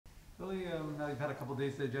now you've had a couple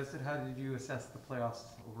days to digest it, how did you assess the playoffs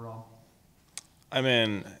overall? I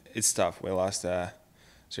mean, it's tough. We lost the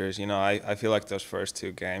series. I feel like those first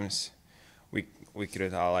two games, we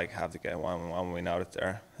could all like have to get one win out of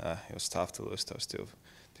there. It was tough to lose those two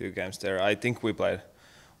games there. I think we played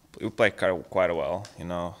quite well.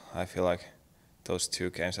 I feel like those two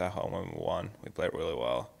games at home when we won, we played really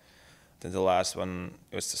well. Then the last one,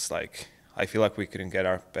 it was just like I feel like we couldn't get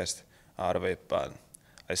our best out of it, but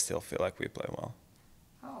I still feel like we played well.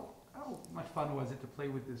 How much fun was it to play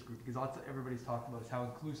with this group? Because lots of everybody's talked about is how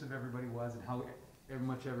inclusive everybody was and how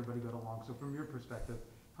much everybody got along. So from your perspective,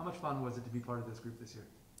 how much fun was it to be part of this group this year?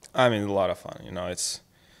 I mean, a lot of fun. It's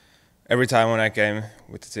every time when I came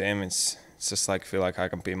with the team, it's just like feel like I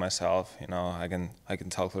can be myself. I can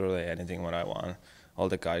talk literally anything what I want. All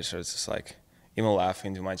the guys are just like even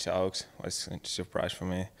laughing to my jokes, was a surprise for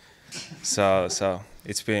me. So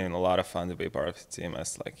it's been a lot of fun to be part of the team.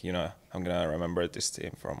 As like I'm gonna remember this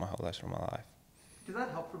team for my whole rest of my life. Does that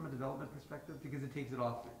help from a development perspective? Because it takes it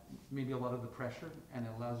off maybe a lot of the pressure and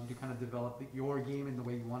it allows you to kind of develop your game in the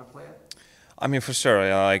way you want to play it? I mean, for sure.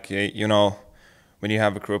 Yeah, like when you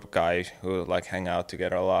have a group of guys who like hang out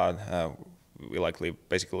together a lot, we like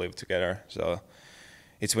basically live together. So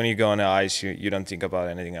it's when you go on the ice, you don't think about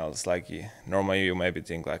anything else. Like normally you maybe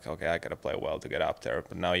think like, okay, I gotta play well to get up there.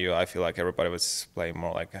 But now I feel like everybody was playing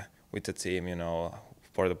more like with the team,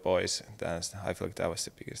 for the boys. I feel like that was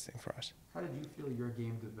the biggest thing for us. How did you feel your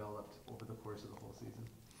game developed over the course of the whole season?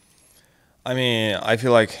 I mean, I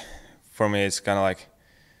feel like for me it's kind of like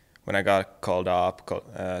when I got called up,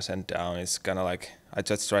 sent down, it's kind of like I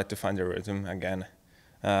just tried to find the rhythm again.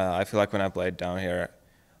 I feel like when I played down here,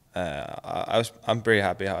 I'm pretty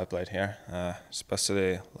happy how I played here,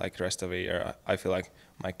 especially like the rest of the year. I feel like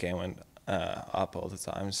my game went up all the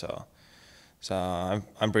time, so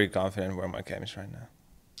I'm pretty confident where my game is right now.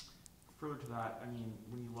 Further to that, I mean,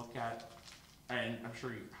 when you look at, and I'm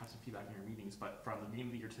sure you have some feedback in your meetings, but from the beginning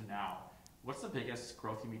of the year to now, what's the biggest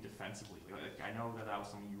growth you made defensively? Like, I know that was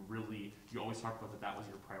something you always talked about that was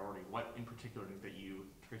your priority. What in particular that you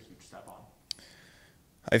took a huge step on?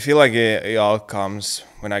 I feel like it all comes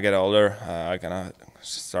when I get older. I gonna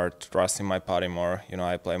start trusting my body more.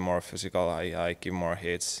 I play more physical. I give more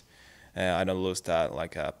hits. I don't lose that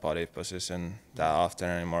like body position that often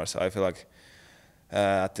anymore. So I feel like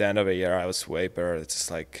at the end of the year I was way better. It's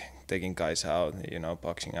just like taking guys out,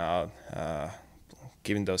 boxing out,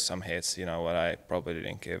 giving those some hits. What I probably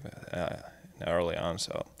didn't give early on.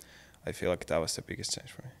 So I feel like that was the biggest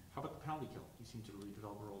change for me. How about the penalty kill? You seem to really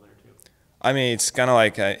develop a role there too. I mean, it's kind of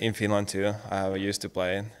like in Finland too. I used to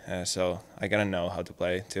play it, so I gotta know how to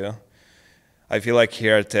play too. I feel like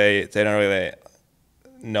here they don't really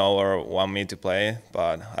know or want me to play,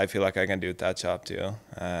 but I feel like I can do that job too,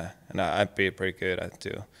 and I'd be pretty good at it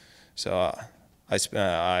too. So I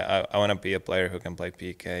want to be a player who can play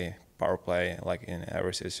PK, power play, like in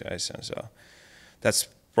every situation. So that's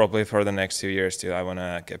probably for the next 2 years too. I want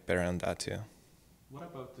to get better on that too. What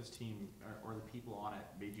about this team or the people on it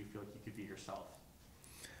made you feel like you could be yourself?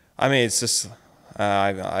 I mean, it's just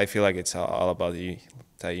I feel like it's all about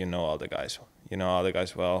that you know all the guys. You know all the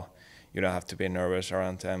guys well. You don't have to be nervous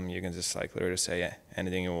around them. You can just like literally say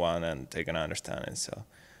anything you want and they can understand it. So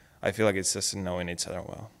I feel like it's just knowing each other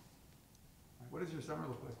well. What does your summer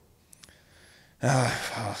look like?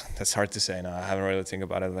 That's hard to say now. I haven't really think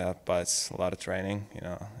about it yet, but it's a lot of training.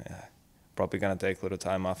 Yeah. Probably gonna take a little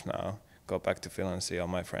time off now. Go back to Finland, see all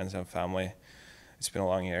my friends and family. It's been a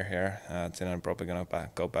long year here. Then I'm probably gonna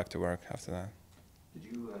go back to work after that.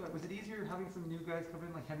 Was it easier having some new guys come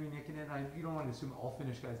in like Henry Nikkonen? You don't want to assume all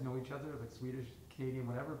Finnish guys know each other, like Swedish, Canadian,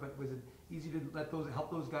 whatever. But was it easy to help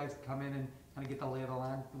those guys come in and kind of get the lay of the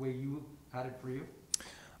land the way you had it for you?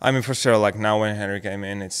 I mean, for sure. Like now, when Henry came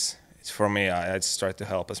in, it's for me. I just try to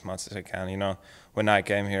help as much as I can. When I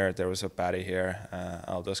came here, there was a Patty here.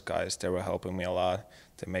 All those guys, they were helping me a lot.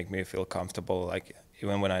 They make me feel comfortable. Like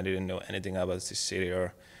even when I didn't know anything about this city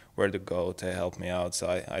or where to go, they helped me out.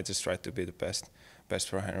 So I just tried to be the best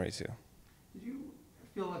for Henry too. Did you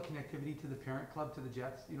feel a connectivity to the parent club, to the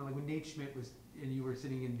Jets? Like when Nate Schmidt was, and you were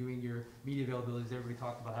sitting and doing your media availabilities, everybody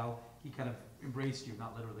talked about how he kind of embraced you,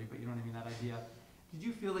 not literally, but you know what I mean, that idea. Did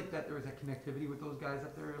you feel like that there was a connectivity with those guys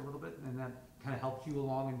up there a little bit, and that kind of helped you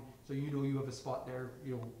along, and so you have a spot there,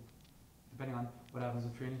 depending on what happens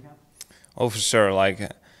with training camp? Oh, for sure. Like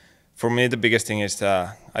for me, the biggest thing is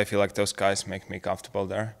that I feel like those guys make me comfortable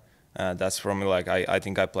there. That's for me. Like I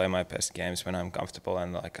think I play my best games when I'm comfortable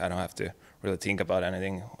and like I don't have to really think about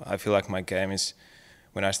anything. I feel like my game is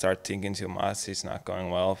when I start thinking too much, it's not going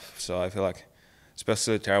well. So I feel like,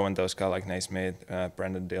 especially there when those guys like Naismith,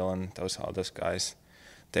 Brendan Dillon, all those guys,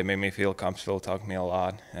 they made me feel comfortable, talk to me a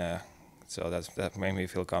lot. So that made me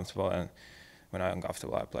feel comfortable, and when I'm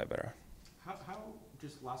uncomfortable, I play better. How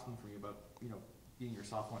just last one for you about, you know, being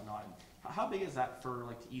yourself and whatnot. How big is that for,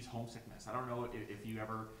 like, to ease homesickness? I don't know if you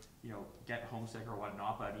ever, you know, get homesick or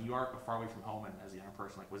whatnot, but I mean, you are far away from home, and as a young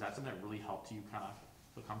person, like, was that something that really helped you kind of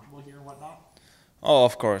feel comfortable here and whatnot? Oh,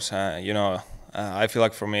 of course. You know, I feel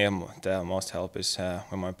like for me, the most help is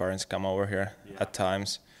when my parents come over here. Yeah. At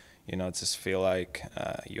times. You know, just feel like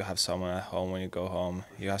you have someone at home when you go home.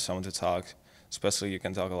 You have someone to talk. Especially you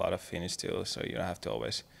can talk a lot of Finnish too, so you don't have to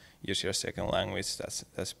always use your second language.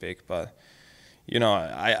 That's big. But you know,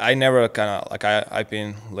 I never kind of like I've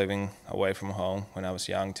been living away from home when I was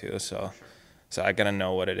young too, so Sure. so I kind of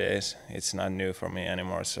know what it is. It's not new for me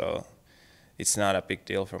anymore, so it's not a big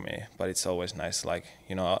deal for me. But it's always nice, like,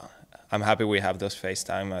 you know, I'm happy we have those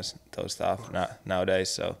FaceTime as those stuff nowadays,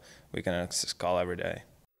 so we can just call every day.